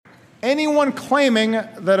Anyone claiming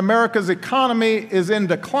that America's economy is in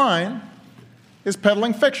decline is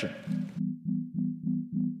peddling fiction.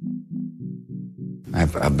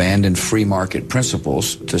 I've abandoned free market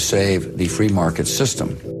principles to save the free market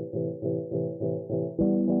system.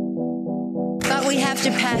 But we have to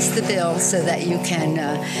pass the bill so that you can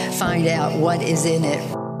find out what is in it.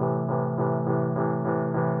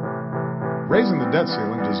 Raising the debt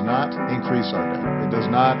ceiling does not increase our debt. It does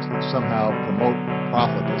not somehow promote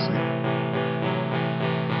profligacy.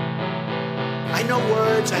 I know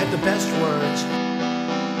words. I have the best words.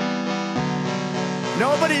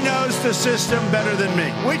 Nobody knows the system better than me,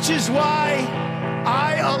 which is why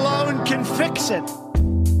I alone can fix it.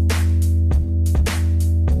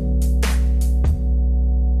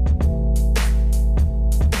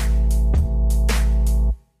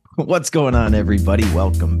 What's going on, everybody?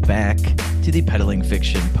 Welcome back to the Peddling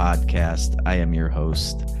Fiction Podcast. I am your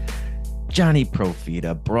host, Johnny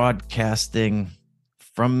Profita, broadcasting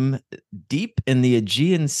from deep in the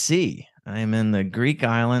Aegean Sea. I am in the Greek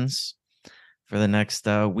islands for the next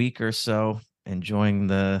week or so, enjoying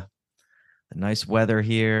the nice weather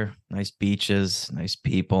here, nice beaches, nice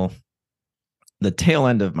people. The tail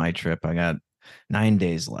end of my trip, I got 9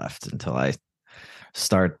 days left until I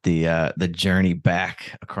start the journey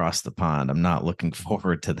back across the pond. I'm not looking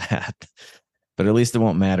forward to that, but at least it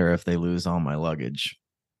won't matter if they lose all my luggage.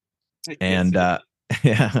 And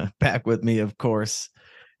yeah, back with me, of course,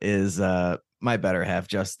 is my better half,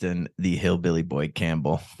 Justin, the hillbilly boy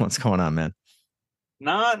Campbell. What's going on, man?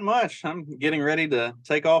 Not much. I'm getting ready to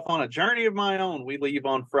take off on a journey of my own. We leave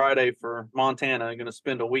on Friday for Montana. I'm going to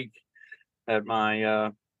spend a week at my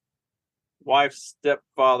wife's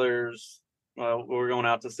stepfather's. We're going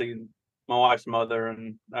out to see my wife's mother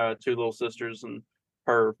and two little sisters, and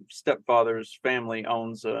her stepfather's family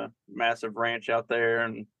owns a massive ranch out there.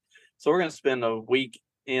 And so we're going to spend a week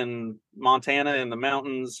in Montana in the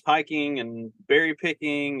mountains, hiking and berry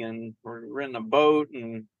picking, and we're renting a boat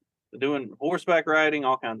and doing horseback riding,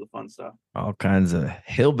 all kinds of fun stuff. All kinds of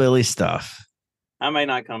hillbilly stuff. I may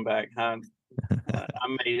not come back.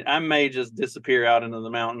 I may just disappear out into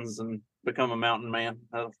the mountains and become a mountain man.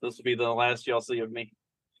 This will be the last y'all see of me.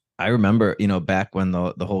 I remember, back when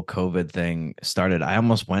the whole COVID thing started, I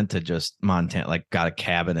almost went to just Montana, like got a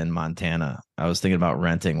cabin in Montana. I was thinking about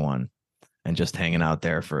renting one and just hanging out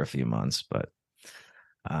there for a few months, but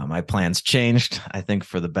my plans changed, I think,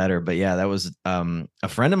 for the better. But yeah, that was a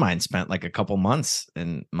friend of mine spent like a couple months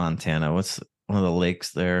in Montana. What's one of the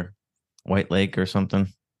lakes there? White Lake or something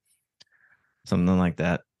like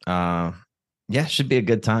that. Yeah, should be a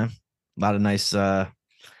good time. A lot of nice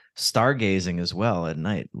stargazing as well at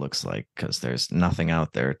night, looks like, because there's nothing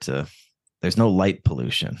out there there's no light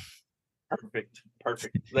pollution. Perfect.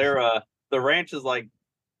 The ranch is like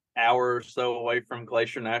hour or so away from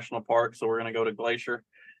Glacier National Park, so we're gonna go to Glacier.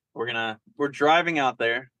 We're driving out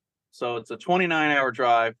there, so it's a 29-hour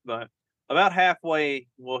drive, but about halfway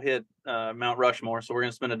we'll hit Mount Rushmore. So we're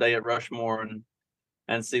gonna spend a day at Rushmore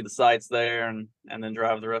and see the sights there, and then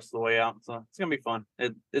drive the rest of the way out. So it's gonna be fun.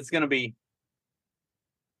 It's gonna be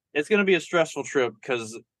a stressful trip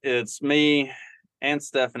because it's me and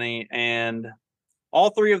Stephanie and all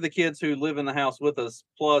three of the kids who live in the house with us,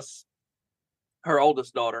 plus her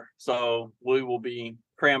oldest daughter. So we will be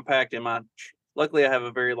cram packed in luckily I have a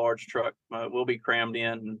very large truck. We'll be crammed in.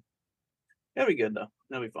 And it'll be good though.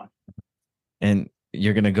 It'll be fun. And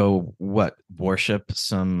you're going to go worship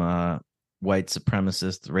some white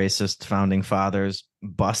supremacist, racist founding fathers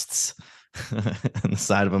busts on the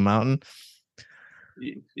side of a mountain?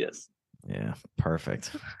 Yes. Yeah,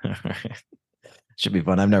 perfect. Should be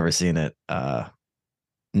fun. I've never seen it.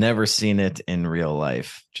 Never seen it in real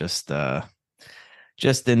life. Just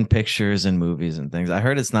in pictures and movies and things. I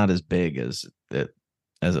heard it's not as big as it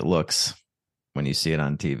looks when you see it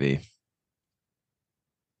on TV.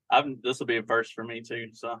 This will be a first for me too,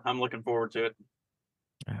 so I'm looking forward to it.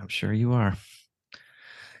 I'm sure you are.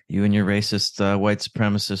 You and your racist white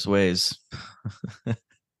supremacist ways.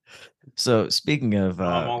 So speaking of,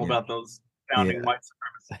 I'm all about those founding white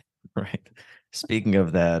supremacists. Right. Speaking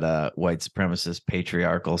of that white supremacist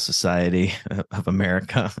patriarchal society of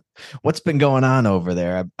America, what's been going on over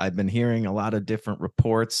there? I've been hearing a lot of different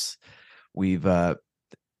reports. We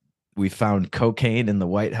found cocaine in the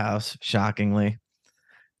White House, shockingly,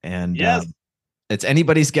 and yes, it's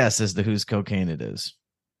anybody's guess as to whose cocaine it is.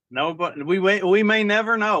 No, but we may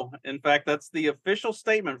never know. In fact, that's the official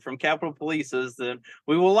statement from Capitol Police, is that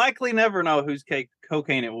we will likely never know whose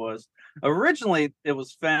cocaine it was. Originally, it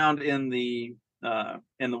was found in the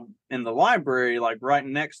library, like right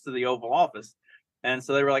next to the Oval Office, and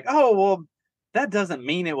so they were like, "Oh, well, that doesn't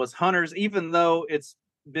mean it was Hunter's," even though it's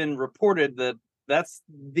been reported that that's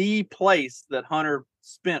the place that Hunter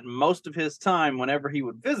spent most of his time whenever he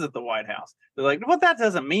would visit the White House. They're like, well, that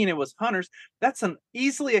doesn't mean it was Hunter's. That's an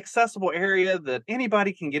easily accessible area that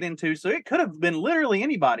anybody can get into. So it could have been literally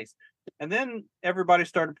anybody's. And then everybody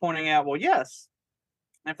started pointing out, well, yes,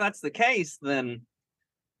 if that's the case, then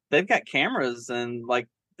they've got cameras and like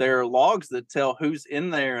there are logs that tell who's in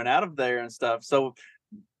there and out of there and stuff. So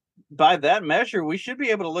by that measure, we should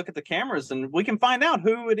be able to look at the cameras and we can find out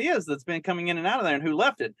who it is that's been coming in and out of there and who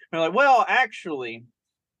left it. They're like, well, actually,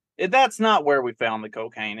 that's not where we found the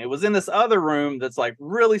cocaine. It was in this other room that's like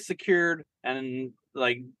really secured and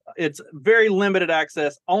like it's very limited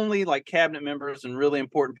access. Only like cabinet members and really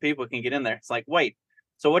important people can get in there. It's like, wait,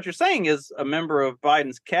 so what you're saying is a member of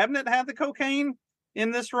Biden's cabinet had the cocaine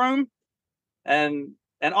in this room? And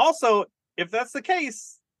also, if that's the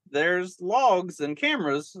case, there's logs and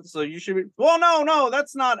cameras, so you should be. Well, no,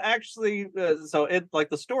 that's not actually. So it like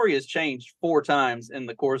the story has changed 4 times in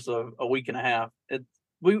the course of a week and a half.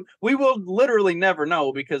 We will literally never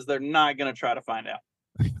know because they're not going to try to find out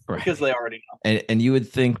because they already know. And you would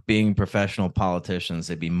think, being professional politicians,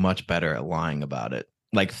 they'd be much better at lying about it.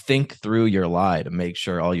 Like, think through your lie to make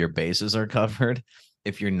sure all your bases are covered.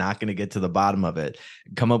 If you're not going to get to the bottom of it,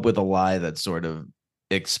 come up with a lie that sort of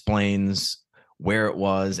explains where it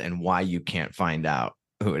was and why you can't find out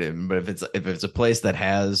who it is. But if it's a place that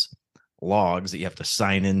has logs that you have to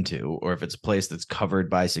sign into, or if it's a place that's covered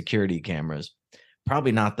by security cameras,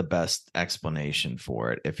 probably not the best explanation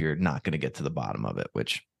for it if you're not going to get to the bottom of it,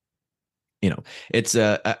 which, you know, it's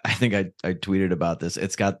I think I tweeted about this.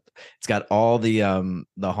 It's got all the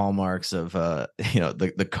hallmarks of the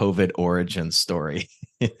COVID origin story.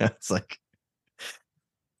 It's like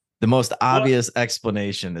the most obvious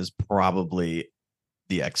explanation is probably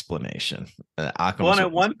the explanation. Well,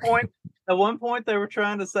 at one point they were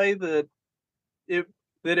trying to say that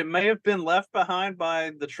it may have been left behind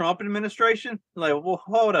by the Trump administration. Like, well,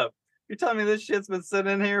 hold up. You're telling me this shit's been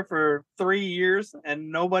sitting in here for 3 years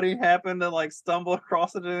and nobody happened to like stumble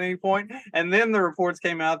across it at any point? And then the reports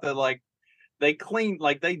came out that like they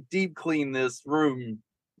deep clean this room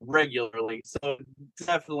regularly. So it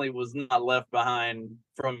definitely was not left behind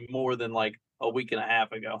from more than like a week and a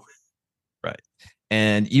half ago. Right.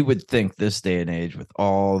 And you would think this day and age, with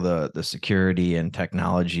all the security and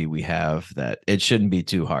technology we have, that it shouldn't be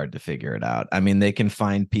too hard to figure it out. I mean, they can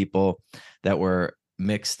find people that were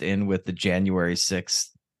mixed in with the January 6th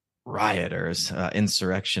rioters,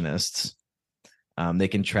 insurrectionists. They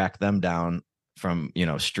can track them down from,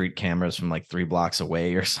 street cameras from like 3 blocks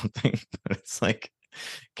away or something. It's like,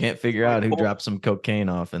 can't figure out who dropped some cocaine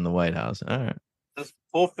off in the White House. All right. Just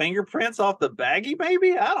pull fingerprints off the baggie,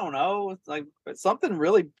 maybe? I don't know. It's like something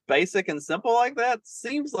really basic and simple like that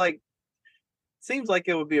seems like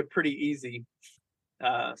it would be a pretty easy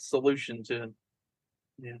solution to.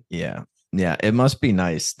 Yeah, it must be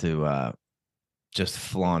nice to just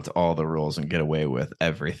flaunt all the rules and get away with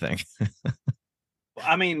everything.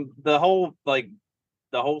 I mean, the whole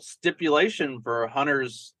stipulation for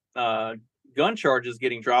Hunter's gun charges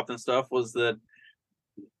getting dropped and stuff was that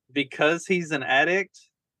because he's an addict,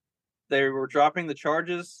 they were dropping the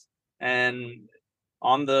charges and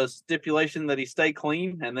on the stipulation that he stay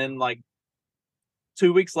clean. And then like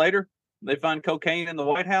 2 weeks later, they find cocaine in the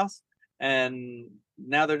White House, and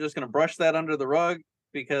now they're just going to brush that under the rug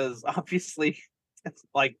because obviously it's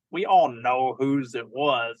like we all know whose it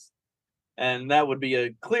was, and that would be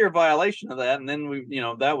a clear violation of that. And then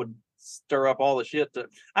that would stir up all the shit.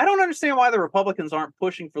 I don't understand why the Republicans aren't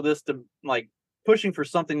pushing for this to like pushing for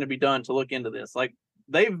something to be done to look into this. Like,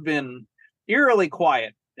 they've been eerily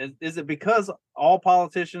quiet. Is it because all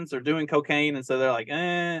politicians are doing cocaine and so they're like,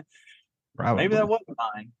 probably. Maybe that wasn't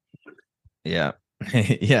mine. Yeah.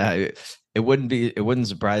 Yeah. It wouldn't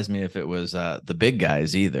surprise me if it was the big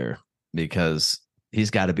guys either, because he's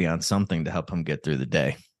got to be on something to help him get through the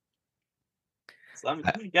day. You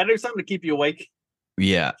got to do something to keep you awake.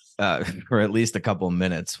 Yeah. For at least a couple of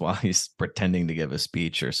minutes while he's pretending to give a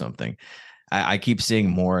speech or something. I keep seeing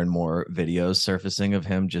more and more videos surfacing of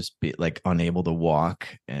him just be like unable to walk,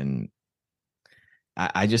 and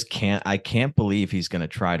I just can't believe he's going to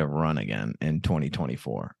try to run again in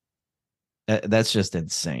 2024. That's just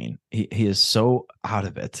insane. He is so out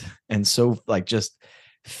of it and so like just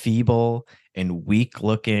feeble and weak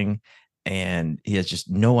looking, and he has just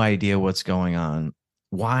no idea what's going on.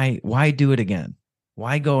 Why do it again?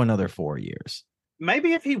 Why go another 4 years?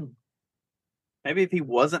 Maybe if he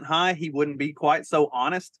wasn't high, he wouldn't be quite so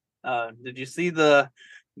honest. Did you see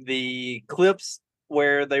the clips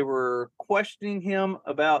where they were questioning him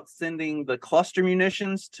about sending the cluster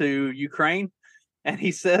munitions to Ukraine? And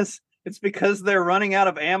he says it's because they're running out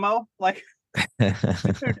of ammo. Like,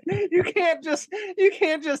 dude, you can't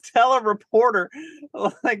just tell a reporter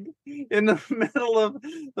like in the middle of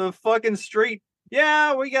the fucking street,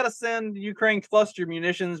 yeah, we got to send Ukraine cluster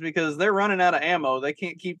munitions because they're running out of ammo. They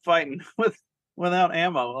can't keep fighting without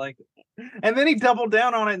ammo. Like, and then he doubled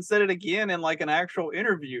down on it and said it again in like an actual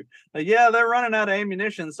interview. Like, yeah, they're running out of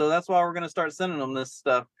ammunition, so that's why we're going to start sending them this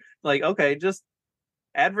stuff. Like, okay, just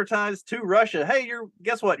advertise to Russia, hey,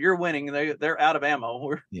 guess what? You're winning. They're out of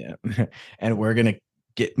ammo. Yeah, and we're gonna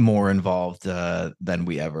get more involved than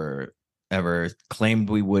we ever claimed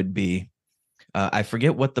we would be. I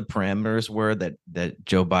forget what the parameters were that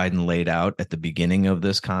Joe Biden laid out at the beginning of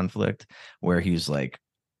this conflict, where he's like,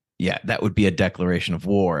 yeah, that would be a declaration of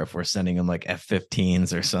war if we're sending them like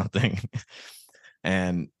F-15s or something.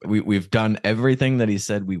 And we've done everything that he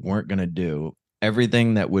said we weren't going to do,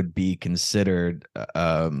 everything that would be considered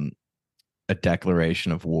a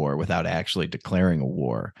declaration of war without actually declaring a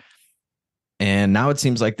war. And now it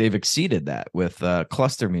seems like they've exceeded that with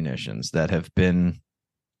cluster munitions that have been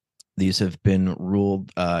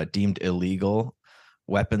ruled deemed illegal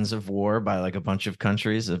weapons of war by like a bunch of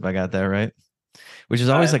countries, if I got that right, which is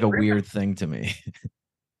always like a weird thing to me.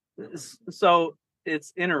 So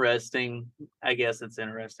it's interesting. I guess it's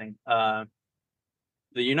interesting. The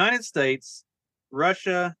United States,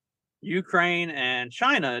 Russia, Ukraine, and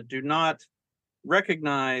China do not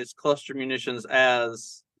recognize cluster munitions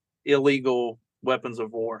as illegal weapons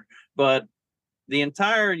of war, but the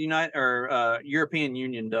entire European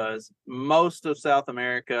Union does. Most of South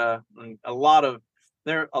America, and a lot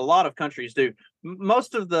of countries do.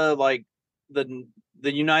 Most of the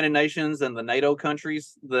United Nations and the NATO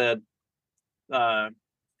countries that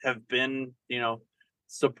have been,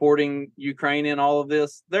 supporting Ukraine in all of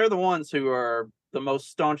this, they're the ones who are the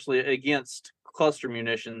most staunchly against cluster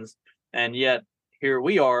munitions, and yet here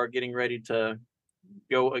we are getting ready to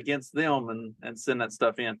go against them and send that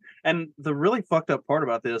stuff in. And the really fucked up part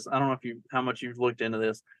about this, I don't know how much you've looked into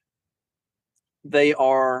this. They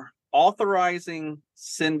are authorizing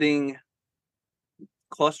sending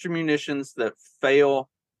cluster munitions that fail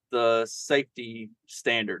the safety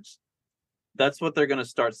standards. That's what they're going to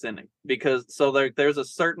start sending, because there's a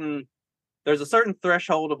certain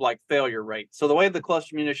threshold of like failure rate. So the way the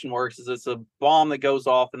cluster munition works is it's a bomb that goes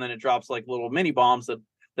off and then it drops like little mini bombs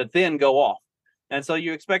that then go off. And so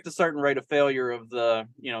you expect a certain rate of failure of the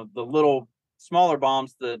little smaller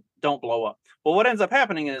bombs that don't blow up. Well, what ends up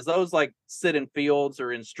happening is those like sit in fields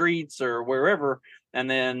or in streets or wherever, and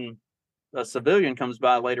then a civilian comes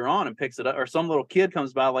by later on and picks it up, or some little kid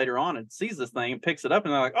comes by later on and sees this thing and picks it up,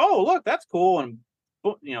 and they're like, oh, look, that's cool, and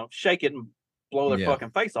shake it and blow their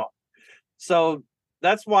fucking face off. So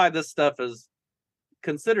that's why this stuff is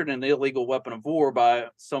considered an illegal weapon of war by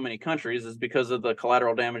so many countries, is because of the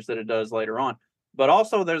collateral damage that it does later on. But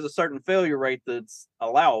also there's a certain failure rate that's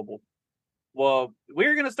allowable. Well,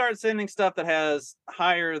 we're going to start sending stuff that has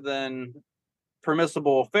higher than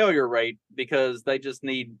permissible failure rate because they just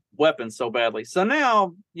need weapons so badly. So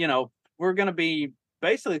now, we're going to be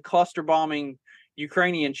basically cluster bombing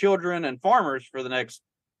Ukrainian children and farmers for the next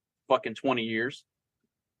fucking 20 years.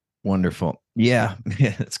 Wonderful. Yeah,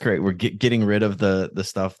 that's great. We're getting rid of the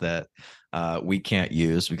stuff that we can't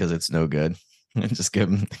use because it's no good. Just give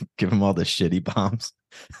them all the shitty bombs.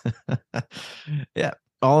 Yeah,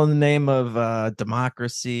 all in the name of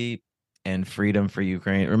democracy and freedom for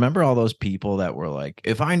Ukraine. Remember all those people that were like,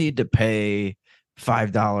 if I need to pay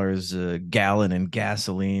 $5 a gallon in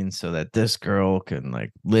gasoline so that this girl can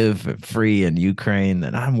like live free in Ukraine,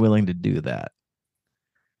 then I'm willing to do that.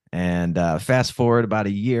 And fast forward about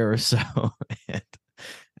a year or so,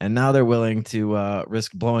 and now they're willing to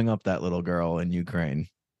risk blowing up that little girl in Ukraine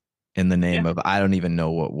in the name of, I don't even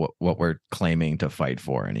know what we're claiming to fight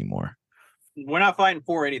for anymore. We're not fighting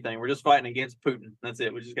for anything. We're just fighting against Putin. That's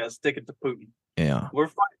it. We just got to stick it to Putin. Yeah.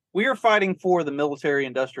 We are fighting for the military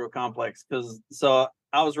industrial complex, so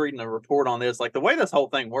I was reading a report on this. Like, the way this whole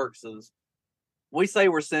thing works is we say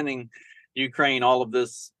we're sending Ukraine all of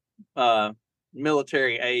this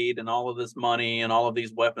military aid and all of this money and all of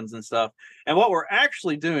these weapons and stuff. And what we're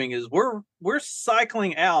actually doing is we're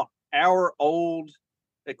cycling out our old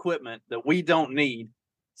equipment that we don't need,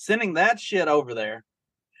 sending that shit over there.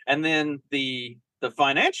 And then the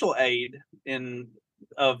financial aid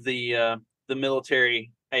of the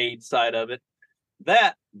military aid side of it,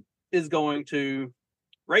 that is going to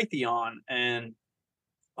Raytheon and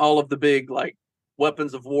all of the big like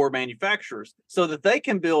weapons of war manufacturers, so that they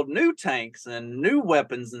can build new tanks and new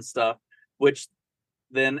weapons and stuff, which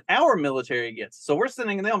then our military gets. So we're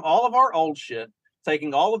sending them all of our old shit,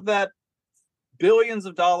 taking all of that billions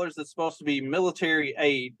of dollars that's supposed to be military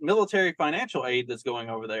aid, military financial aid that's going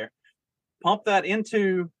over there. Pump that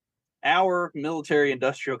into our military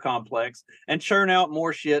industrial complex and churn out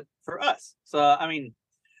more shit for us. So, I mean,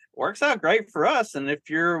 works out great for us. And if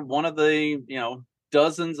you're one of the,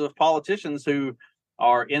 dozens of politicians who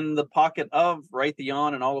are in the pocket of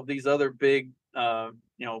Raytheon and all of these other big,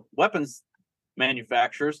 weapons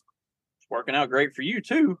manufacturers, it's working out great for you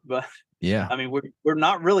too. But yeah, I mean, we're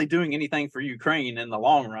not really doing anything for Ukraine in the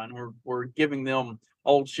long run. We're giving them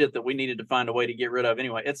old shit that we needed to find a way to get rid of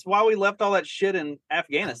anyway. It's why we left all that shit in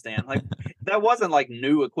Afghanistan. Like, that wasn't like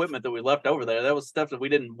new equipment that we left over there. That was stuff that we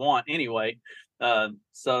didn't want anyway.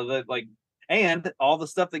 So that, like, and all the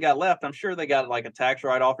stuff that got left, I'm sure they got like a tax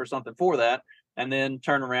write-off or something for that, and then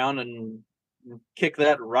turn around and kick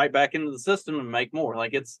that right back into the system and make more.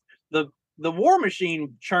 Like, it's the war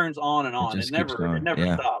machine churns on and on. It never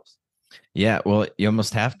stops. Yeah, well, you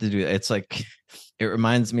almost have to do it. It's like, it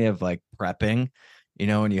reminds me of like prepping,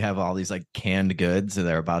 when you have all these like canned goods and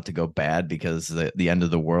they're about to go bad because the end of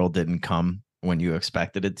the world didn't come when you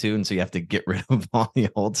expected it to. And so you have to get rid of all the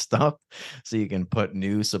old stuff so you can put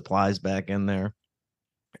new supplies back in there.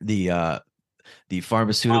 The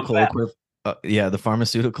pharmaceutical the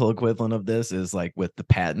pharmaceutical equivalent of this is like with the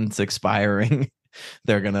patents expiring,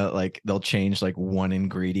 they'll change like one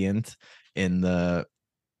ingredient in the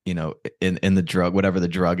in the drug, whatever the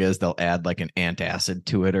drug is, they'll add like an antacid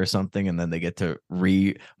to it or something, and then they get to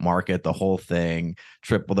remarket the whole thing,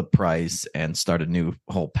 triple the price, and start a new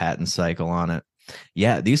whole patent cycle on it.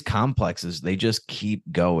 Yeah, these complexes, they just keep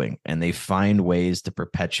going, and they find ways to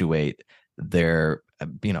perpetuate their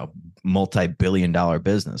multi-billion-dollar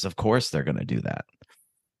business. Of course they're going to do that.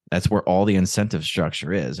 That's where all the incentive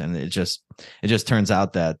structure is. And it just turns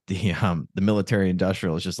out that the military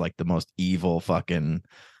industrial is just like the most evil fucking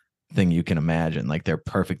thing you can imagine. Like, they're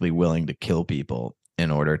perfectly willing to kill people in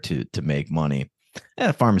order to make money. And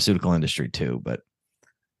the pharmaceutical industry too, but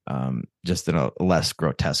just in a less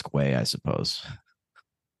grotesque way, I suppose.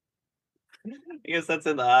 I guess that's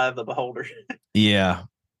in the eye of the beholder. Yeah.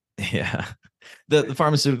 The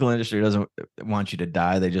pharmaceutical industry doesn't want you to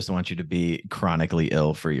die. They just want you to be chronically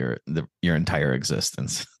ill for your entire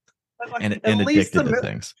existence and addicted to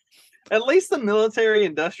things. At least the military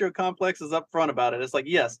industrial complex is upfront about it. It's like,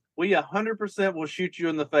 yes, we 100% will shoot you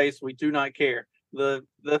in the face. We do not care. The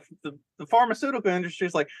pharmaceutical industry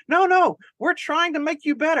is like, no, we're trying to make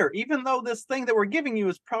you better, even though this thing that we're giving you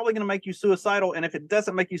is probably going to make you suicidal. And if it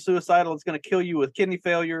doesn't make you suicidal, it's going to kill you with kidney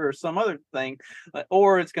failure or some other thing,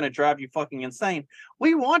 or it's going to drive you fucking insane.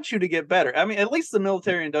 We want you to get better. I mean, at least the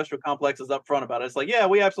military industrial complex is upfront about it. It's like, yeah,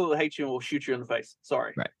 we absolutely hate you and we'll shoot you in the face.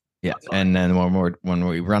 Sorry. Right. Yeah. And then when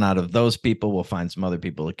we run out of those people, we'll find some other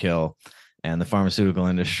people to kill. And the pharmaceutical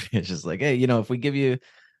industry is just like, hey, if we give you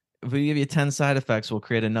 10 side effects, we'll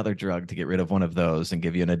create another drug to get rid of one of those and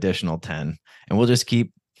give you an additional 10. And we'll just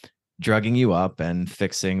keep drugging you up and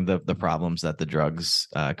fixing the problems that the drugs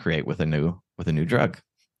create with a new drug.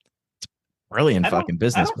 It's brilliant fucking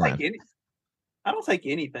business plan. I don't take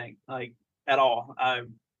anything like at all.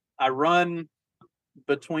 I run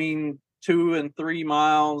between 2 and 3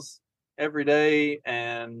 miles every day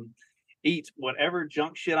and eat whatever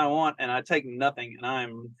junk shit I want, and I take nothing, and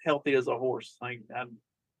I'm healthy as a horse. Like,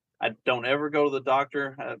 I don't ever go to the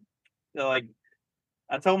doctor.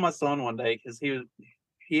 I told my son one day, because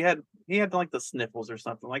he had like the sniffles or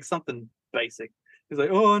something, like something basic. He's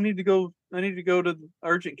like, oh, I need to go to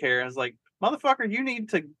urgent care. I was like, motherfucker, you need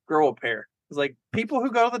to grow a pair. It's like, people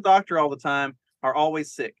who go to the doctor all the time are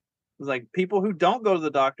always sick. It's like, people who don't go to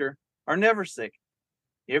the doctor are never sick.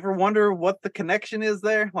 You ever wonder what the connection is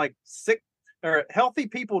there? Like, sick or healthy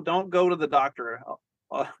people don't go to the doctor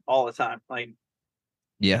all the time. Like,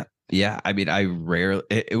 yeah. I mean, I rarely.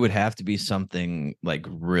 It would have to be something like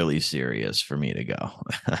really serious for me to go.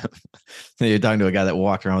 You're talking to a guy that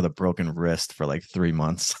walked around with a broken wrist for like 3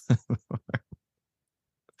 months,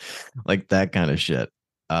 like that kind of shit.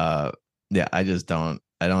 Yeah, I just don't.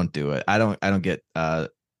 I don't do it. I don't get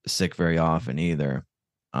sick very often either.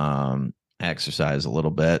 Exercise a little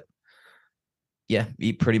bit. Yeah,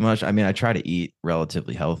 eat pretty much. I mean, I try to eat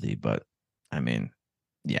relatively healthy, but I mean,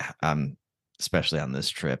 yeah, especially on this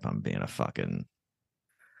trip, I'm being a fucking,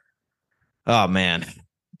 oh man,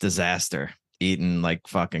 disaster. Eating like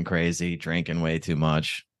fucking crazy, drinking way too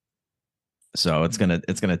much. So it's gonna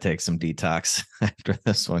take some detox after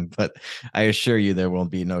this one, but I assure you there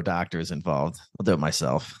won't be no doctors involved. I'll do it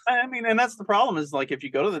myself. I mean, and that's the problem is, like, if you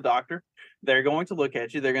go to the doctor, they're going to look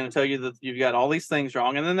at you, they're going to tell you that you've got all these things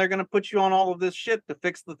wrong, and then they're going to put you on all of this shit to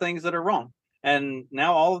fix the things that are wrong. And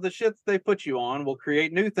now all of the shit that they put you on will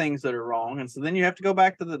create new things that are wrong. And so then you have to go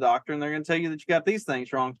back to the doctor and they're going to tell you that you got these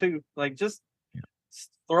things wrong too. Like, just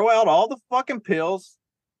throw out all the fucking pills,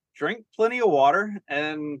 drink plenty of water,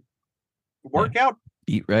 and work out.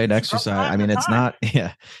 Eat right, exercise. I mean, it's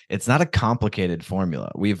not a complicated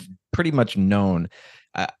formula. We've pretty much known.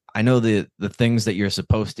 I know the things that you're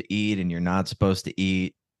supposed to eat and you're not supposed to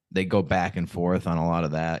eat. They go back and forth on a lot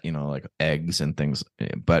of that, like eggs and things.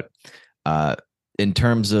 But in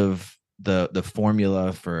terms of the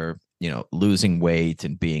formula for losing weight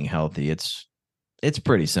and being healthy, it's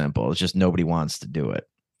pretty simple. It's just nobody wants to do it.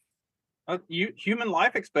 Human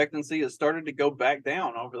life expectancy has started to go back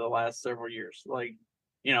down over the last several years. Like,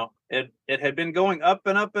 it had been going up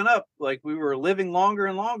and up and up. Like, we were living longer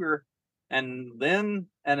and longer, and then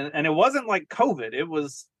and it wasn't like COVID. It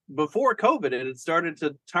was before COVID. It had started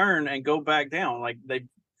to turn and go back down. Like,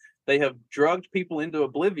 they have drugged people into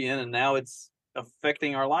oblivion, and now it's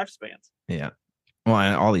affecting our lifespans. Yeah. Well,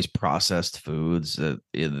 and all these processed foods that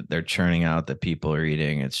they're churning out that people are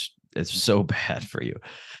eating, it's so bad for you.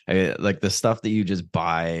 Like the stuff that you just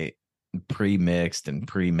buy pre-mixed and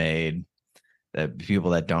pre-made, that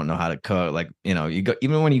people that don't know how to cook, like, you go,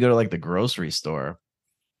 even when you go to like the grocery store,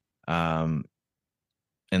 in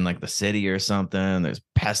like the city or something, there's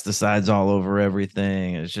pesticides all over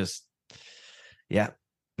everything. It's just, yeah,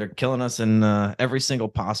 they're killing us in every single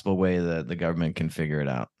possible way that the government can figure it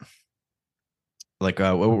out. Like,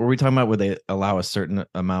 what were we talking about? Would they allow a certain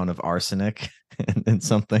amount of arsenic in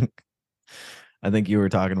something? I think you were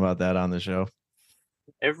talking about that on the show.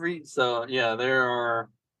 There are.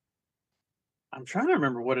 I'm trying to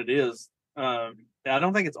remember what it is. I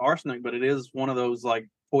don't think it's arsenic, but it is one of those like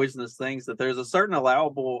poisonous things that there's a certain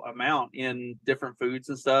allowable amount in different foods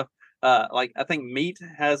and stuff. Like, I think meat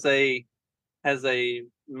has a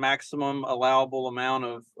maximum allowable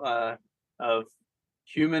amount of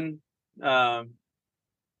human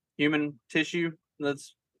tissue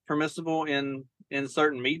that's permissible in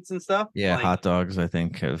certain meats and stuff. Yeah, like, hot dogs, I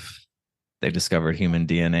think, they discovered human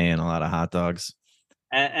DNA in a lot of hot dogs.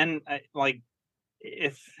 And like,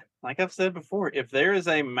 if, like I've said before, if there is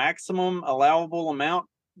a maximum allowable amount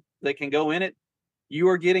that can go in it, you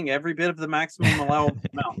are getting every bit of the maximum allowable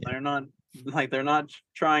amount. They're not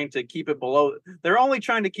trying to keep it below. They're only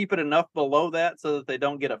trying to keep it enough below that so that they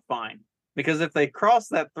don't get a fine. Because if they cross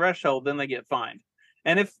that threshold, then they get fined.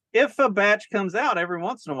 And if a batch comes out every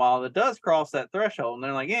once in a while that does cross that threshold, and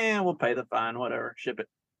they're like, yeah, we'll pay the fine, whatever, ship it.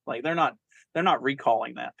 Like, they're not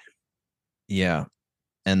recalling that. Yeah.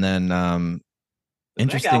 And then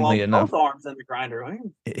interestingly enough, both arms in the grinder.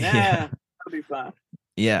 Yeah, that'll be fine.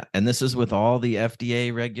 Yeah, and this is with all the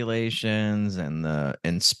FDA regulations and the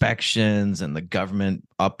inspections and the government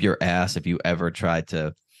up your ass if you ever try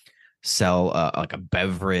to sell like a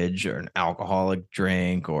beverage or an alcoholic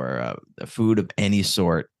drink or a food of any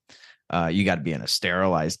sort. You got to be in a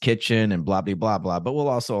sterilized kitchen and blah, blah, blah, blah. But we'll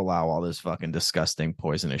also allow all this fucking disgusting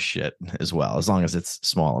poisonous shit as well, as long as it's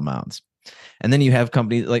small amounts. And then you have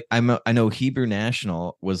companies like I know Hebrew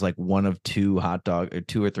National was like one of two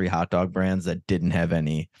or three hot dog brands that didn't have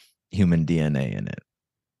any human DNA in it.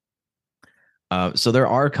 So there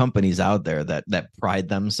are companies out there that pride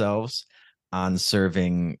themselves on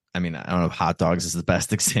serving. I mean, I don't know if hot dogs is the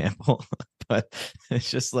best example, but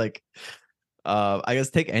it's just like, I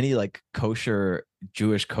guess take any like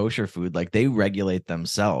Jewish kosher food, like they regulate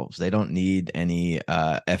themselves. They don't need any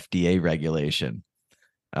FDA regulation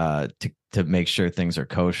to make sure things are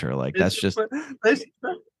kosher. Like, that's just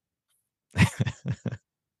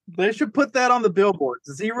they should put that on the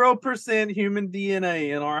billboards. 0% human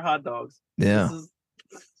DNA in our hot dogs. Yeah.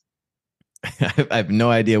 I have no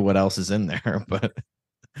idea what else is in there, but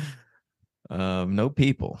no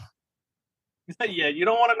people. Yeah, you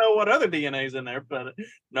don't want to know what other DNA is in there, but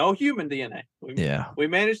no human DNA. We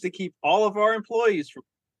managed to keep all of our employees from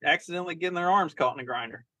accidentally getting their arms caught in a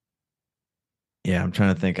grinder. Yeah, I'm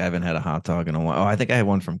trying to think. I haven't had a hot dog in a while. Oh, I think I had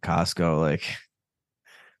one from Costco like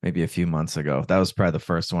maybe a few months ago. That was probably the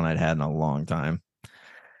first one I'd had in a long time.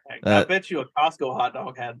 I bet you a Costco hot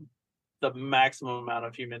dog had the maximum amount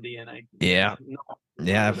of human DNA. Yeah.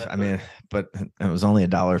 Yeah, I mean, but it was only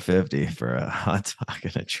 $1.50 for a hot dog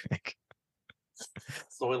and a drink.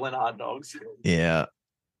 Soylent hot dogs. Yeah.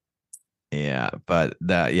 Yeah, but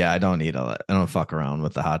I don't eat I don't fuck around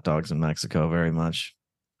with the hot dogs in Mexico very much.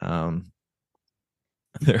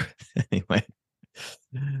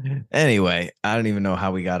 Anyway, I don't even know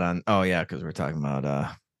how we got on. Oh yeah, because we're talking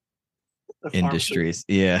about industries.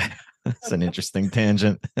 Yeah, it's an interesting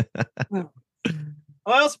tangent.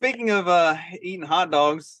 Well, speaking of eating hot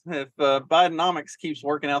dogs, if Bidenomics keeps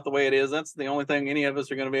working out the way it is, that's the only thing any of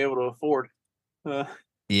us are going to be able to afford. Uh,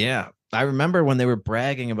 Yeah. I remember when they were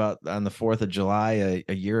bragging about on the 4th of July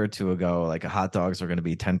a year or two ago, like hot dogs were going to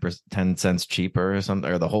be 10 cents cheaper or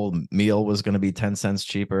something, or the whole meal was going to be 10 cents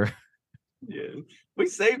cheaper. yeah, we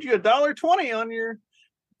saved you $1.20 on your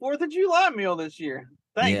 4th of July meal this year.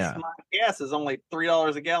 Thanks. Yeah. My gas is only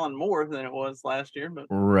 $3 a gallon more than it was last year, but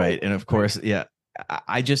Right. And of course, yeah,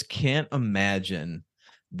 I just can't imagine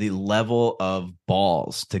the level of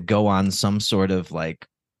balls to go on some sort of like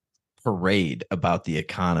parade about the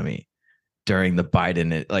economy during the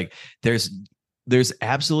Biden. Like there's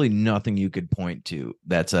absolutely nothing you could point to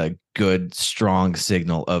that's a good, strong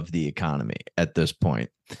signal of the economy at this point,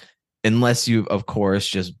 unless you, of course,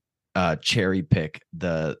 just cherry pick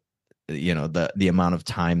the amount of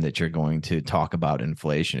time that you're going to talk about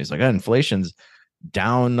inflation. He's like, inflation's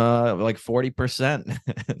down like 40%.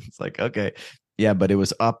 It's like, okay, yeah, but it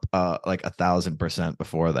was up like 1,000%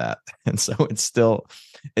 before that. And so it's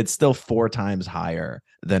still 4 times higher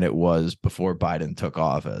than it was before Biden took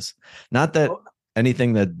office. Not that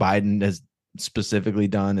anything that Biden has specifically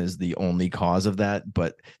done is the only cause of that,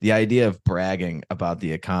 but the idea of bragging about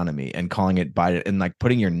the economy and calling it Biden and like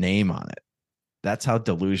putting your name on it, that's how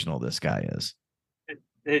delusional this guy is.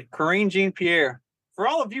 Corinne Jean Pierre, for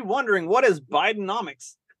all of you wondering, what is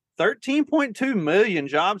Bidenomics? 13.2 million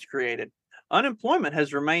jobs created. Unemployment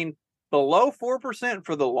has remained below 4%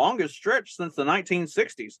 for the longest stretch since the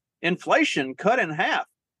 1960s. Inflation cut in half.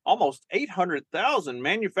 Almost 800,000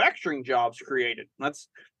 manufacturing jobs created. That's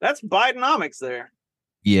Bidenomics there.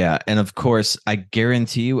 Yeah, and of course, I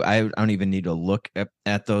guarantee you, I don't even need to look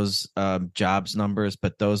at those jobs numbers,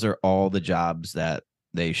 but those are all the jobs that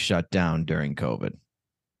they shut down during COVID.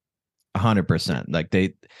 100%. Like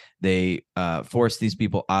they forced these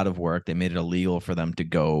people out of work. They made it illegal for them to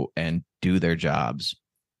go and do their jobs.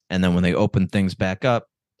 And then when they opened things back up,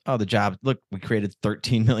 the jobs, look, we created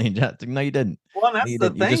 13 million jobs. No, you didn't. Well, that's the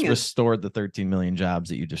thing. You just restored the 13 million jobs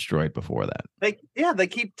that you destroyed before that. They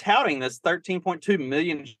keep touting this 13.2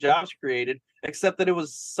 million jobs created, except that it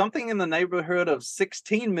was something in the neighborhood of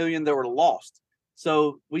 16 million that were lost.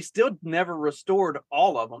 So we still never restored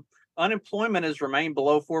all of them. Unemployment has remained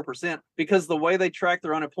below 4% because the way they track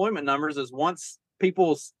their unemployment numbers is once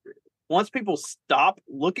people stop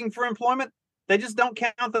looking for employment, they just don't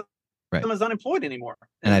count them as unemployed anymore.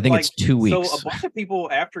 And I think it's 2 weeks. So a bunch of people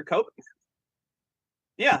after COVID,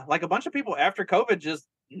 just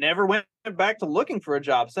never went back to looking for a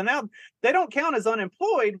job. So now they don't count as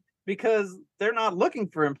unemployed because they're not looking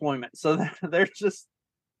for employment. So they're just,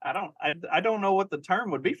 I don't know what the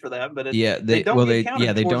term would be for that, but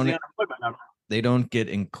they don't get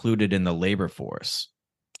included in the labor force.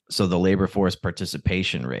 So the labor force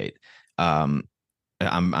participation rate,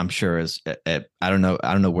 I'm sure is I don't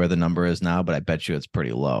know where the number is now, but I bet you it's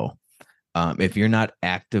pretty low. If you're not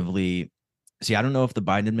actively, I don't know if the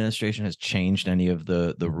Biden administration has changed any of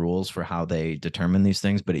the rules for how they determine these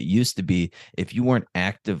things, but it used to be if you weren't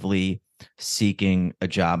actively seeking a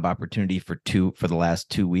job opportunity for the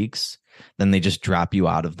last 2 weeks, then they just drop you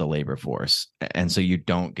out of the labor force, and so you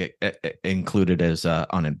don't get included as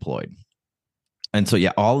unemployed. And so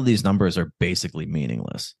all of these numbers are basically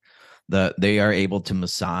meaningless. They are able to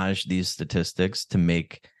massage these statistics to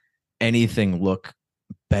make anything look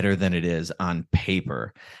better than it is on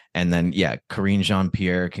paper. And then, Corinne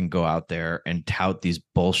Jean-Pierre can go out there and tout these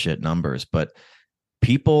bullshit numbers. But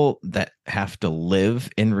people that have to live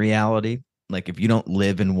in reality, like if you don't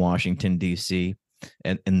live in Washington, D.C.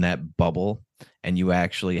 and in that bubble, and you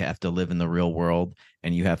actually have to live in the real world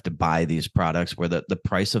and you have to buy these products where the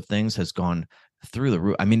price of things has gone through the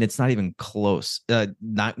roof. I mean, it's not even close.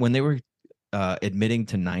 Not when they were admitting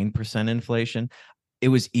to 9% inflation, it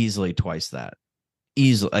was easily twice that.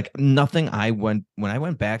 Easily, like nothing. When I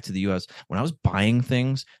went back to the U.S., when I was buying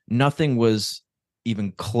things, nothing was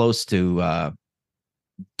even close to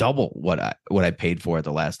double what I paid for it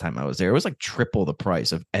the last time I was there. It was like triple the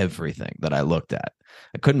price of everything that I looked at.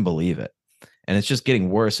 I couldn't believe it, and it's just getting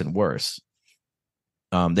worse and worse.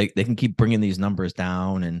 They can keep bringing these numbers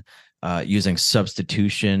down and using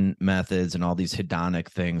substitution methods and all these hedonic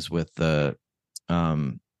things with the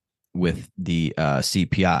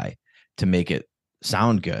CPI to make it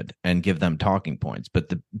sound good and give them talking points. But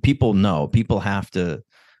the people have to,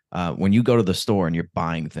 when you go to the store and you're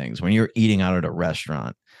buying things, when you're eating out at a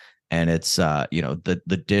restaurant and it's,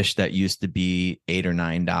 the dish that used to be $8 or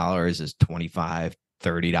 $9 is $25,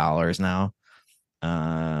 $30 now.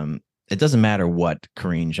 It doesn't matter what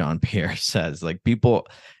Corinne Jean-Pierre says. Like people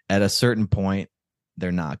at a certain point,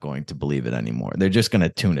 they're not going to believe it anymore. They're just going to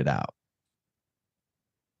tune it out.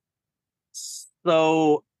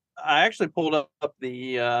 So I actually pulled up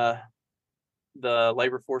the the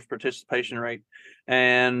labor force participation rate.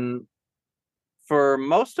 And for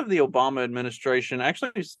most of the Obama administration,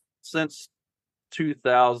 actually since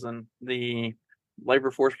 2000, the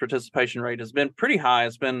labor force participation rate has been pretty high.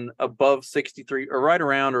 It's been above 63, or right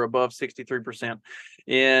around or above 63%.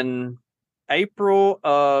 In April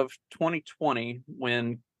of 2020,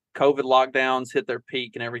 when COVID lockdowns hit their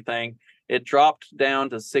peak and everything, it dropped down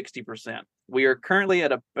to 60%. We are currently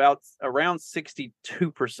at about around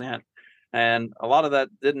 62%. And a lot of that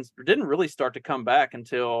didn't really start to come back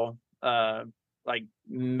until like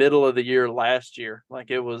middle of the year last year.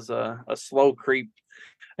 Like it was a slow creep,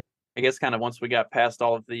 I guess, kind of once we got past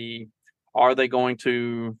all of the, are they going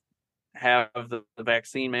to have the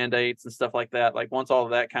vaccine mandates and stuff like that? Like once all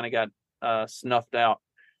of that kind of got snuffed out,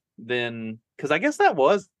 then, because I guess that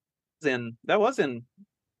was in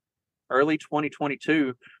early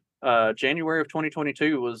 2022. January of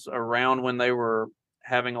 2022 was around when they were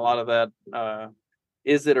having a lot of that.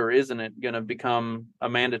 Is it or isn't it going to become a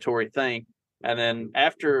mandatory thing? And then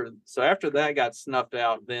after that got snuffed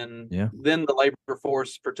out, then the labor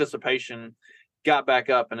force participation got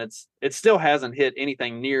back up, and it still hasn't hit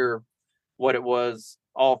anything near what it was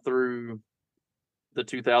all through the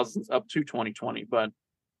 2000s up to 2020, but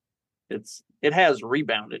it has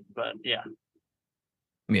rebounded. But yeah,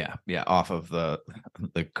 off of the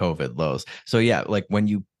COVID lows. So yeah, like when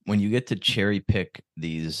you get to cherry pick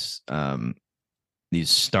these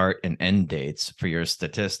start and end dates for your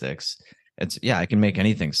statistics, I can make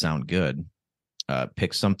anything sound good.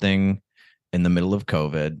 Pick something in the middle of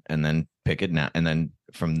COVID and then pick it now, and then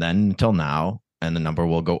from then until now, and the number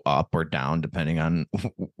will go up or down depending on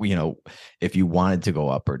if you wanted to go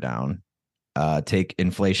up or down. Take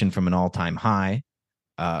inflation from an all-time high,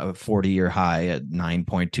 40-year high at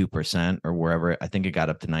 9.2% or wherever. I think it got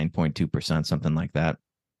up to 9.2%, something like that.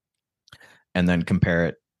 And then compare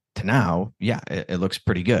it to now. Yeah, it looks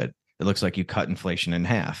pretty good. It looks like you cut inflation in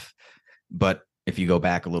half. But if you go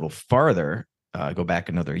back a little farther, go back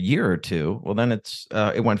another year or two, well, then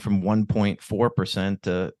it went from 1.4%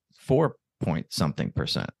 to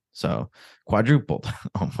 4-point-something%. So quadrupled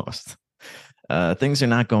almost. Things are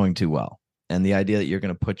not going too well. And the idea that you're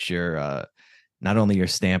going to put your not only your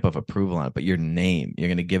stamp of approval on it, but your name, you're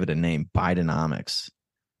going to give it a name, Bidenomics.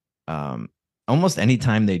 Almost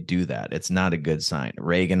anytime they do that, it's not a good sign.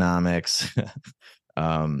 Reaganomics.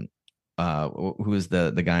 Who is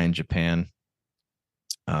the guy in Japan?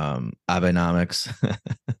 Abenomics.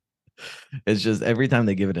 It's just every time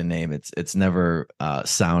they give it a name, it's never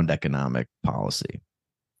sound economic policy.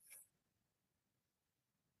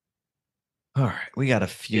 All right, we got a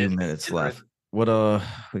few minutes left. What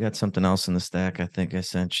we got something else in the stack. I think I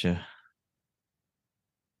sent you.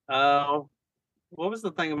 What was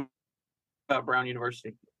the thing about Brown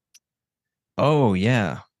University? Oh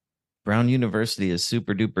yeah, Brown University is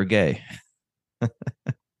super duper gay.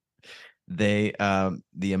 They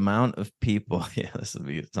the amount of people, this will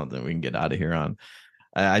be something we can get out of here on.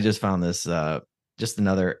 I just found this just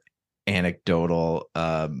another anecdotal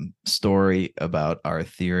story about our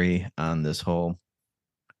theory on this whole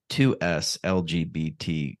 2S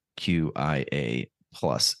LGBTQIA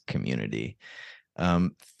plus community.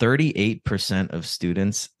 38% of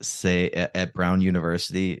students say at Brown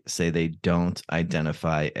University say they don't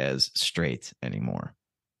identify as straight anymore.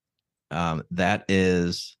 That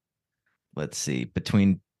is, let's see,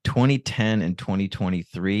 between 2010 and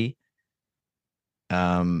 2023,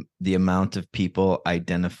 the amount of people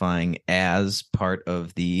identifying as part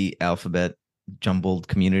of the alphabet jumbled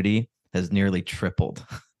community has nearly tripled.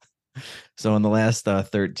 So in the last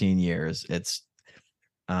 13 years, it's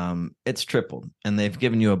tripled, and they've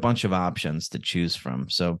given you a bunch of options to choose from.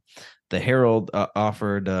 So the Herald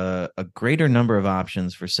offered a greater number of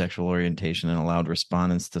options for sexual orientation and allowed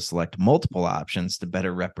respondents to select multiple options to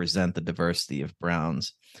better represent the diversity of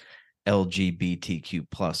Brown's LGBTQ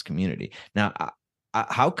plus community. Now,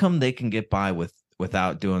 how come they can get by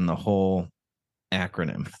without doing the whole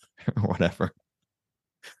acronym or whatever?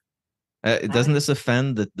 Doesn't this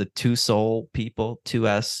offend the two soul people,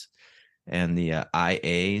 2S, and the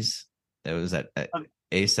IAs? That was that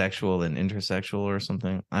asexual and intersexual or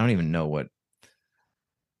something. I don't even know what.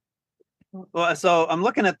 Well, so I'm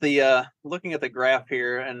looking at the graph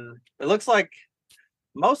here, and it looks like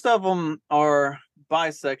most of them are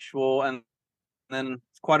bisexual, and then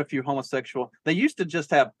quite a few homosexual. They used to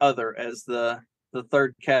just have other as the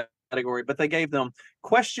third category, but they gave them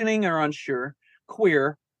questioning or unsure,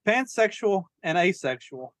 queer, pansexual, and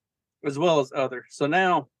asexual, as well as other. So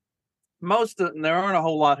now there aren't a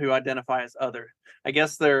whole lot who identify as other. I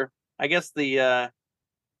guess the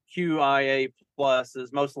QIA plus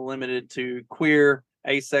is most limited to queer,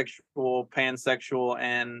 asexual, pansexual,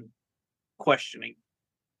 and questioning.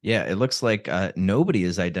 Yeah, it looks like nobody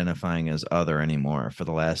is identifying as other anymore for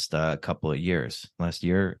the last couple of years. Last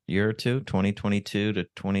year or two, 2022 to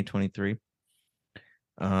 2023.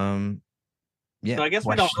 Yeah. So I guess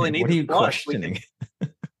we don't really need. What are you questioning?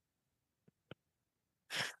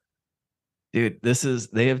 Dude,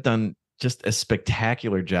 they have done just a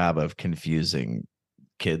spectacular job of confusing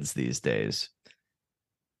kids these days.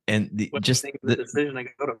 And the decision to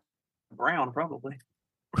go to Brown, probably.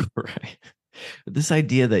 Right. This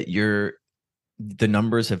idea that the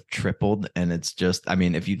numbers have tripled, and it's just, I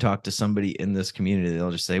mean, if you talk to somebody in this community,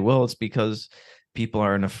 they'll just say, well, it's because people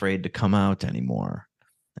aren't afraid to come out anymore,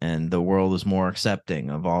 and the world is more accepting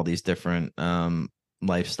of all these different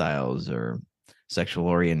lifestyles or sexual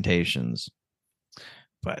orientations.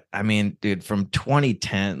 But I mean, dude, from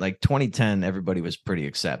 2010, everybody was pretty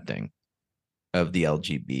accepting of the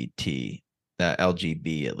LGB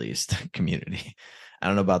at least community. I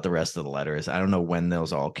don't know about the rest of the letters. I don't know when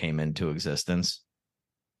those all came into existence.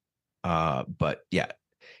 But yeah,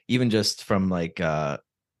 even just from like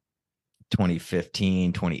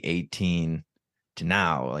 2015, 2018 to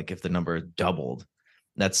now, like if the number doubled,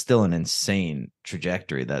 that's still an insane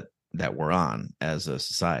trajectory that we're on as a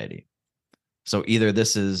society. So either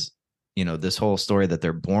this is, this whole story that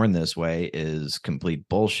they're born this way is complete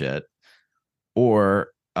bullshit, or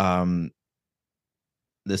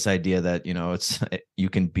this idea that you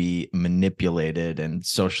can be manipulated and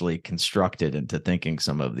socially constructed into thinking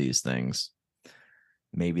some of these things.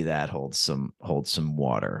 Maybe that holds some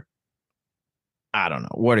water. I don't know.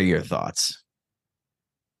 What are your thoughts?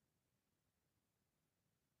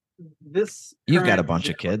 You've got a bunch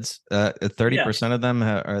of kids. 30% of them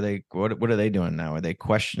are they? What are they doing now? Are they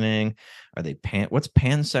questioning? Are they what's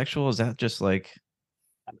pansexual? Is that just like?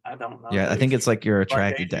 I don't know. Yeah, I think it's like you're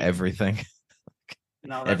attracted to everything.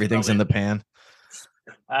 No, everything's in the pan.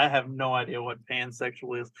 I have no idea what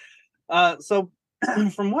pansexual is. So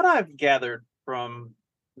from what I've gathered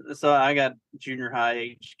so I got junior high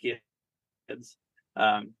age kids.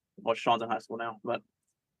 Well, Sean's in high school now, but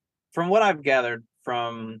from what I've gathered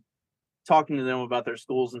from talking to them about their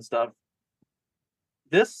schools and stuff,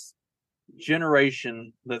 this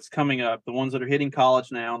generation that's coming up, the ones that are hitting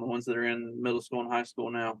college now and the ones that are in middle school and high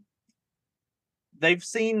school now, they've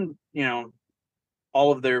seen,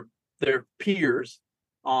 all of their peers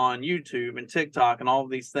on YouTube and TikTok and all of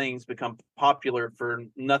these things become popular for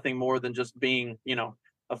nothing more than just being,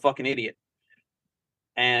 a fucking idiot.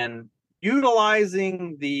 And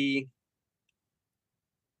utilizing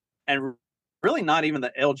and really not even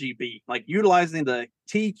the LGB, like utilizing the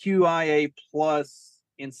TQIA plus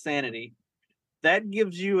insanity, that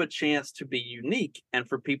gives you a chance to be unique and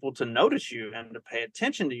for people to notice you and to pay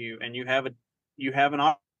attention to you. And you have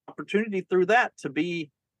an opportunity through that to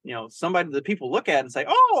be, somebody that people look at and say,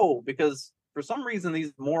 oh, because for some reason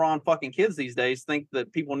these moron fucking kids these days think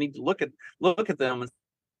that people need to look at them and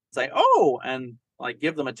say, oh, and like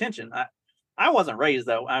give them attention. I wasn't raised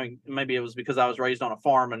though. I mean, maybe it was because I was raised on a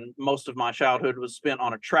farm and most of my childhood was spent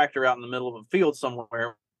on a tractor out in the middle of a field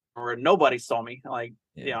somewhere where nobody saw me.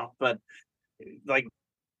 But like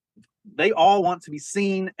they all want to be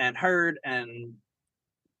seen and heard and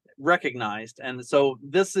recognized. And so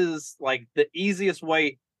this is like the easiest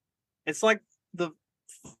way. It's like the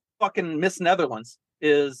fucking Miss Netherlands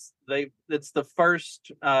it's the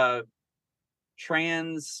first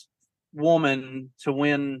trans woman to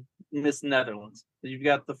win Miss Netherlands. You've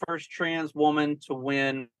got the first trans woman to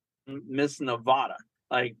win Miss Nevada.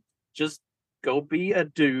 Like, just go be a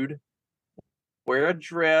dude, wear a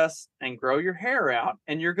dress, and grow your hair out,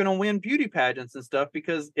 and you're going to win beauty pageants and stuff,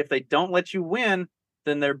 because if they don't let you win,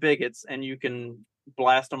 then they're bigots, and you can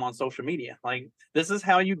blast them on social media. Like, this is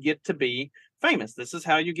how you get to be famous. This is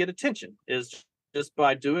how you get attention, is just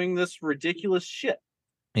by doing this ridiculous shit.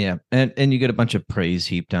 Yeah, and you get a bunch of praise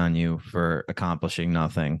heaped on you for accomplishing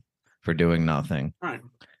nothing, for doing nothing. Right.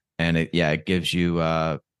 And it gives you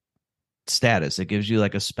status. It gives you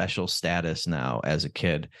like a special status now as a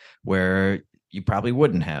kid where you probably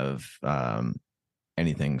wouldn't have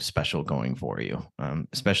anything special going for you.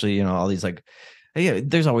 Especially, all these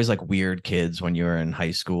there's always like weird kids when you were in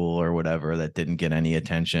high school or whatever that didn't get any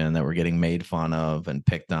attention, that were getting made fun of and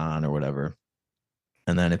picked on or whatever.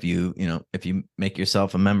 And then if you make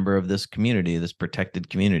yourself a member of this community, this protected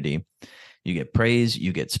community, you get praise,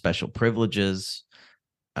 you get special privileges,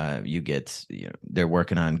 you get, they're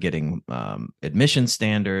working on getting admission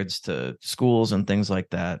standards to schools and things like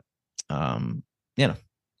that.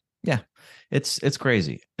 Yeah, it's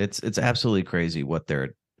crazy. It's absolutely crazy what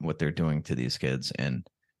they're doing to these kids. And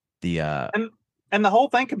And the whole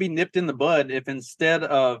thing could be nipped in the bud if instead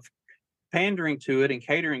of pandering to it and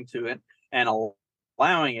catering to it and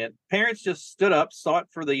allowing it, parents just stood up, saw it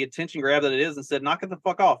for the attention grab that it is, and said, "Knock it the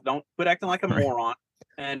fuck off! Don't quit acting like a moron."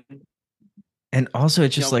 And also,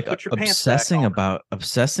 it's just like obsessing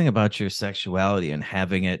about your sexuality and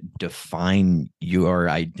having it define your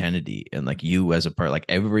identity and like you as a part, like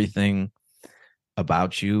everything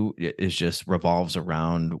about you is just revolves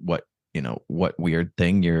around what weird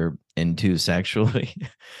thing you're into sexually.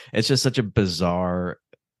 It's just such a bizarre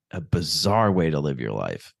way to live your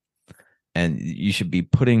life. And you should be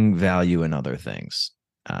putting value in other things.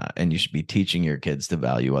 And you should be teaching your kids to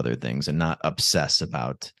value other things and not obsess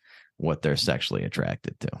about what they're sexually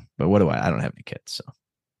attracted to. But I don't have any kids. So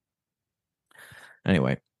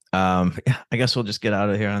anyway, I guess we'll just get out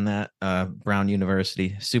of here on that. Brown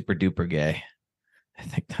University, super duper gay. I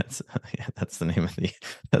think that's the name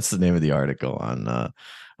of the article on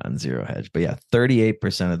Zero Hedge. But yeah,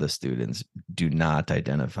 38% of the students do not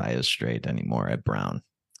identify as straight anymore at Brown.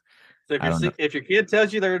 So if your kid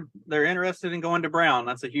tells you they're interested in going to Brown,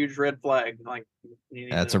 that's a huge red flag. Like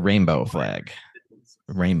that's a rainbow flag.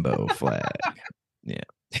 Rainbow flag. Yeah.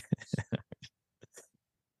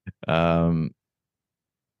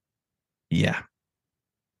 Yeah.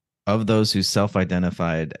 Of those who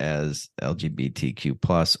self-identified as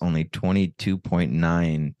LGBTQ+, only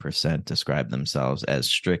 22.9% describe themselves as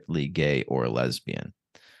strictly gay or lesbian.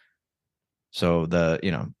 So well,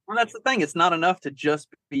 that's the thing. It's not enough to just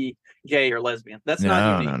be gay or lesbian. That's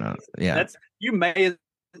not unique. No. Yeah. That's you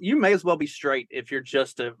may as well be straight if you're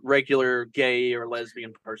just a regular gay or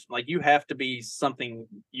lesbian person. Like you have to be something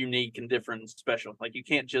unique and different and special. Like you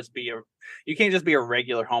can't just be a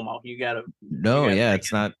regular homo.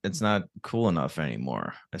 It's not cool enough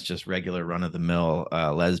anymore. It's just regular run of the mill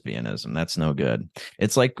lesbianism. That's no good.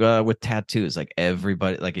 It's like with tattoos, like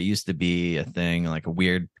everybody, like it used to be a thing, like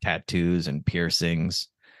weird tattoos and piercings.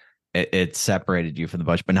 It separated you from the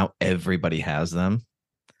bunch, but now everybody has them.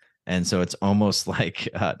 And so it's almost like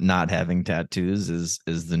not having tattoos is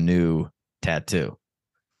the new tattoo.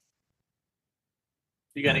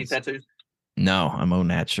 You got any tattoos? No, I'm au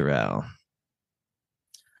naturel.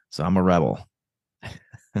 So I'm a rebel.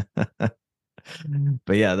 But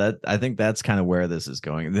yeah, I think that's kind of where this is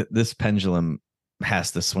going. This pendulum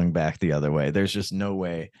has to swing back the other way. There's just no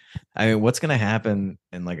way. I mean, what's going to happen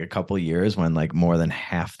in like a couple years when like more than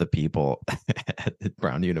half the people at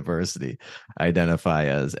Brown University identify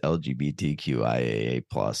as LGBTQIA+?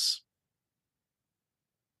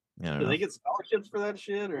 Do they get scholarships for that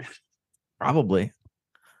shit? Or probably.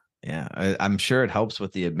 Yeah, I'm sure it helps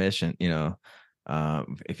with the admission.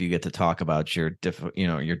 If you get to talk about your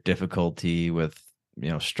difficulty with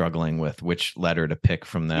struggling with which letter to pick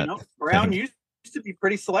from that. Brown used to be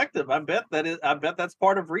pretty selective. I bet that's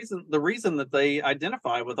part of the reason that they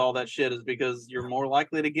identify with all that shit is because you're more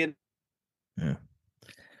likely to get. Yeah.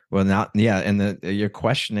 Well, now, yeah, and your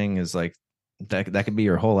questioning is like that could be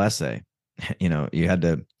your whole essay. You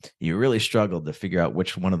really struggled to figure out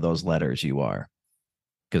which one of those letters you are,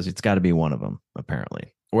 because it's got to be one of them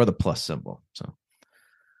apparently, or the plus symbol. So,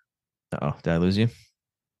 did I lose you?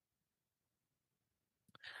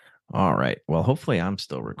 All right. Well, hopefully I'm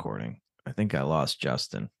still recording. I think I lost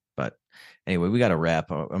Justin, but anyway, we got to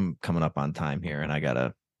wrap. I'm coming up on time here, and I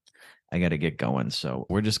gotta get going. So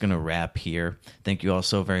we're just gonna wrap here. Thank you all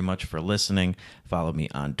so very much for listening. Follow me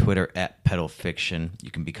on Twitter at PedalFiction.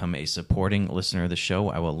 You can become a supporting listener of the show.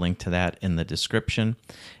 I will link to that in the description.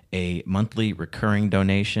 A monthly recurring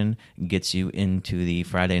donation gets you into the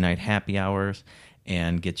Friday night happy hours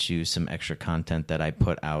and gets you some extra content that I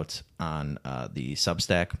put out on the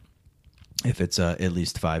Substack. If it's at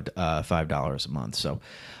least $5 a month. So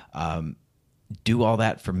do all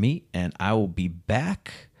that for me, and I will be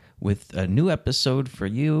back with a new episode for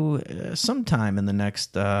you sometime in the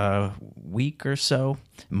next week or so.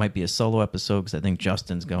 It might be a solo episode because I think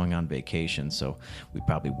Justin's going on vacation, so we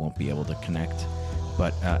probably won't be able to connect.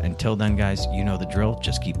 But until then, guys, you know the drill.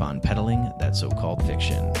 Just keep on peddling that so-called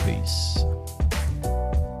fiction. Peace.